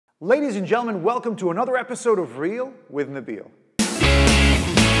Ladies and gentlemen, welcome to another episode of Real with Nabil.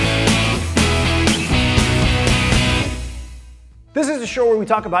 This is the show where we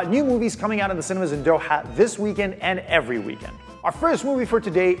talk about new movies coming out in the cinemas in Doha this weekend and every weekend. Our first movie for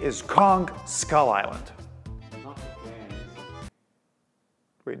today is Kong Skull Island. Not again.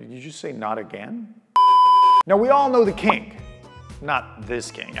 Wait, did you just say not again? Now we all know the king. Not this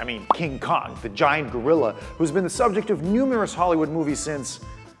king, I mean King Kong, the giant gorilla who's been the subject of numerous Hollywood movies since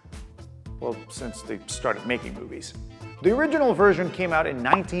they started making movies. The original version came out in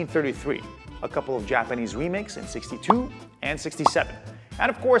 1933, a couple of Japanese remakes in '62 and '67, and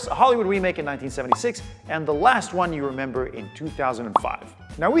of course a Hollywood remake in 1976, and the last one you remember in 2005.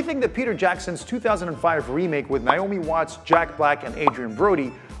 Now we think that Peter Jackson's 2005 remake with Naomi Watts, Jack Black, and Adrian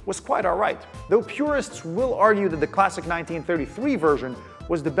Brody was quite alright, though purists will argue that the classic 1933 version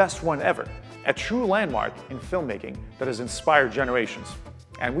was the best one ever, a true landmark in filmmaking that has inspired generations.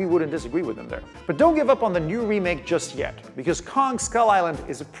 And we wouldn't disagree with them there. But don't give up on the new remake just yet, because Kong Skull Island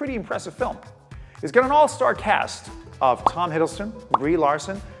is a pretty impressive film. It's got an all-star cast of Tom Hiddleston, Brie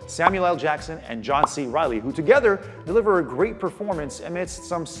Larson, Samuel L. Jackson, and John C. Reilly, who together deliver a great performance amidst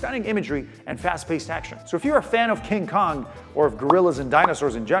some stunning imagery and fast-paced action. So if you're a fan of King Kong, or of gorillas and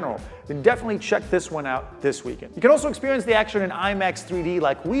dinosaurs in general, then definitely check this one out this weekend. You can also experience the action in IMAX 3D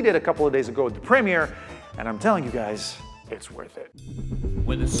like we did a couple of days ago at the premiere, and I'm telling you guys, it's worth it.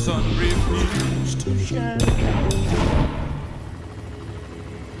 When the sun refused to shine.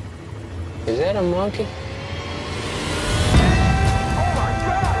 Is that a monkey? Oh my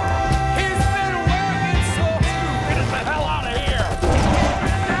God! He's been working so hard. Get the hell out of here!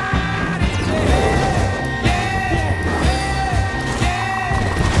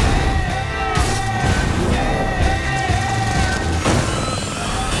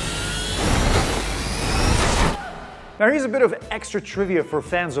 Now here's a bit of extra trivia for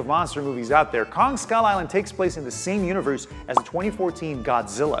fans of monster movies out there. Kong Skull Island takes place in the same universe as the 2014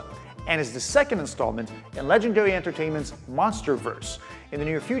 Godzilla, and is the second installment in Legendary Entertainment's Monsterverse. In the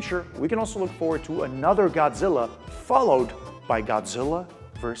near future, we can also look forward to another Godzilla, followed by Godzilla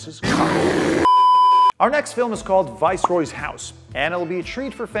vs. Kong. Our next film is called Viceroy's House, and it'll be a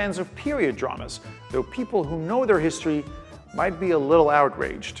treat for fans of period dramas, though people who know their history might be a little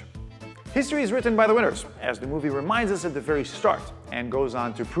outraged. History is written by the winners, as the movie reminds us at the very start, and goes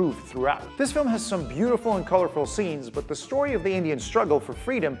on to prove throughout. This film has some beautiful and colorful scenes, but the story of the Indian struggle for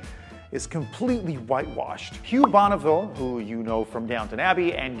freedom is completely whitewashed. Hugh Bonneville, who you know from Downton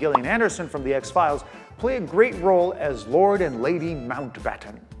Abbey, and Gillian Anderson from The X-Files, play a great role as Lord and Lady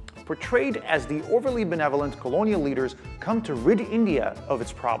Mountbatten, portrayed as the overly benevolent colonial leaders come to rid India of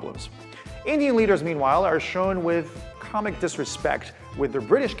its problems. Indian leaders, meanwhile, are shown with comic disrespect, with their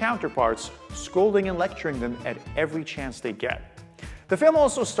British counterparts scolding and lecturing them at every chance they get. The film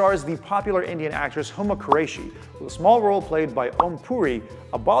also stars the popular Indian actress Huma Qureshi, with a small role played by Om Puri,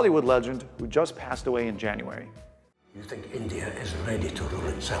 a Bollywood legend who just passed away in January. You think India is ready to rule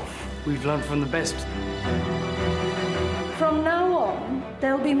itself? We've learned from the best. From now on,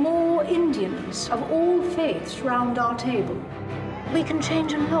 there'll be more Indians of all faiths round our table. We can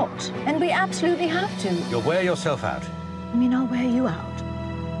change a lot, and we absolutely have to. You'll wear yourself out. I mean, I'll wear you out.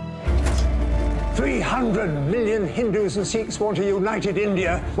 300 million Hindus and Sikhs want a united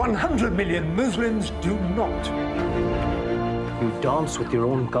India. 100 million Muslims do not. You dance with your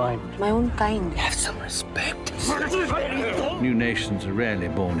own kind. My own kind. Have some respect. New nations are rarely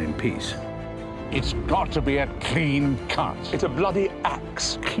born in peace. It's got to be a clean cut. It's a bloody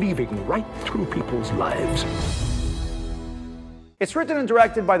axe cleaving right through people's lives. It's written and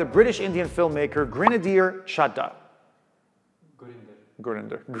directed by the British Indian filmmaker Grenadier Chadha.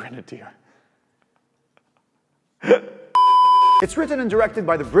 Grenadier. It's written and directed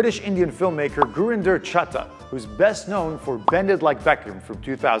by the British Indian filmmaker Gurinder Chadha, who's best known for Bend It Like Beckham from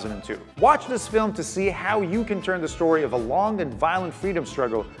 2002. Watch this film to see how you can turn the story of a long and violent freedom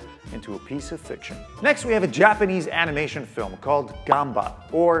struggle into a piece of fiction. Next, we have a Japanese animation film called Gamba,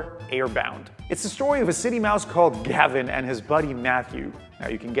 or Airbound. It's the story of a city mouse called Gavin and his buddy Matthew. Now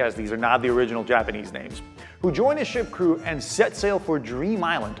you can guess these are not the original Japanese names, who join a ship crew and set sail for Dream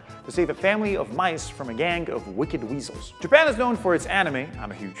Island to save a family of mice from a gang of wicked weasels. Japan is known for its anime,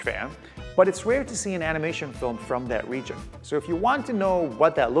 I'm a huge fan, but it's rare to see an animation film from that region. So if you want to know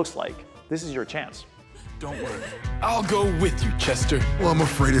what that looks like, this is your chance. Don't worry. I'll go with you, Chester. Well, I'm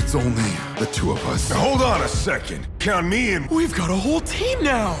afraid it's only the two of us. Now, hold on a second. Count me in. We've got a whole team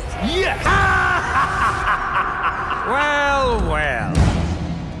now. Yes! Well, well.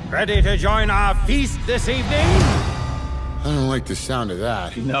 Ready to join our feast this evening? I don't like the sound of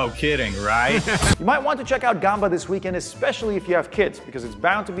that. No kidding, right? You might want to check out Gamba this weekend, especially if you have kids, because it's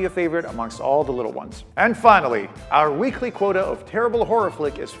bound to be a favorite amongst all the little ones. And finally, our weekly quota of terrible horror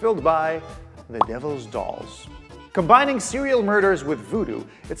flick is filled by The Devil's Dolls. Combining serial murders with voodoo,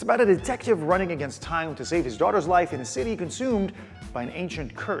 it's about a detective running against time to save his daughter's life in a city consumed by an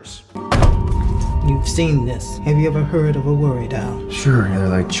ancient curse. You've seen this. Have you ever heard of a worry doll? Sure, yeah, they're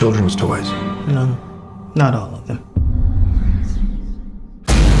like children's toys. No, not all of them.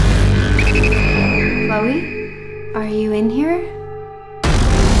 Chloe, are you in here?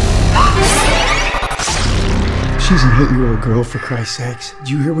 She's an 8-year-old girl, for Christ's sakes. Did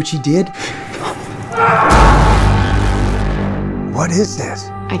you hear what she did? What is this?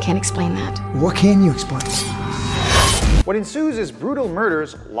 I can't explain that. What can you explain? What ensues is brutal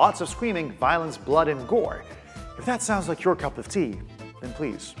murders, lots of screaming, violence, blood, and gore. If that sounds like your cup of tea, then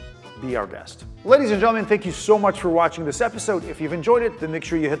please be our guest. Ladies and gentlemen, thank you so much for watching this episode. If you've enjoyed it, then make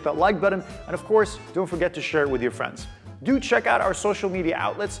sure you hit that like button, and of course, don't forget to share it with your friends. Do check out our social media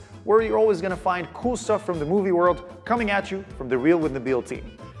outlets, where you're always going to find cool stuff from the movie world coming at you from the Real with Nabil team.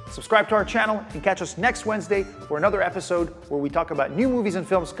 Subscribe to our channel and catch us next Wednesday for another episode where we talk about new movies and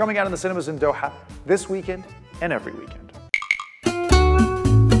films coming out in the cinemas in Doha this weekend and every weekend.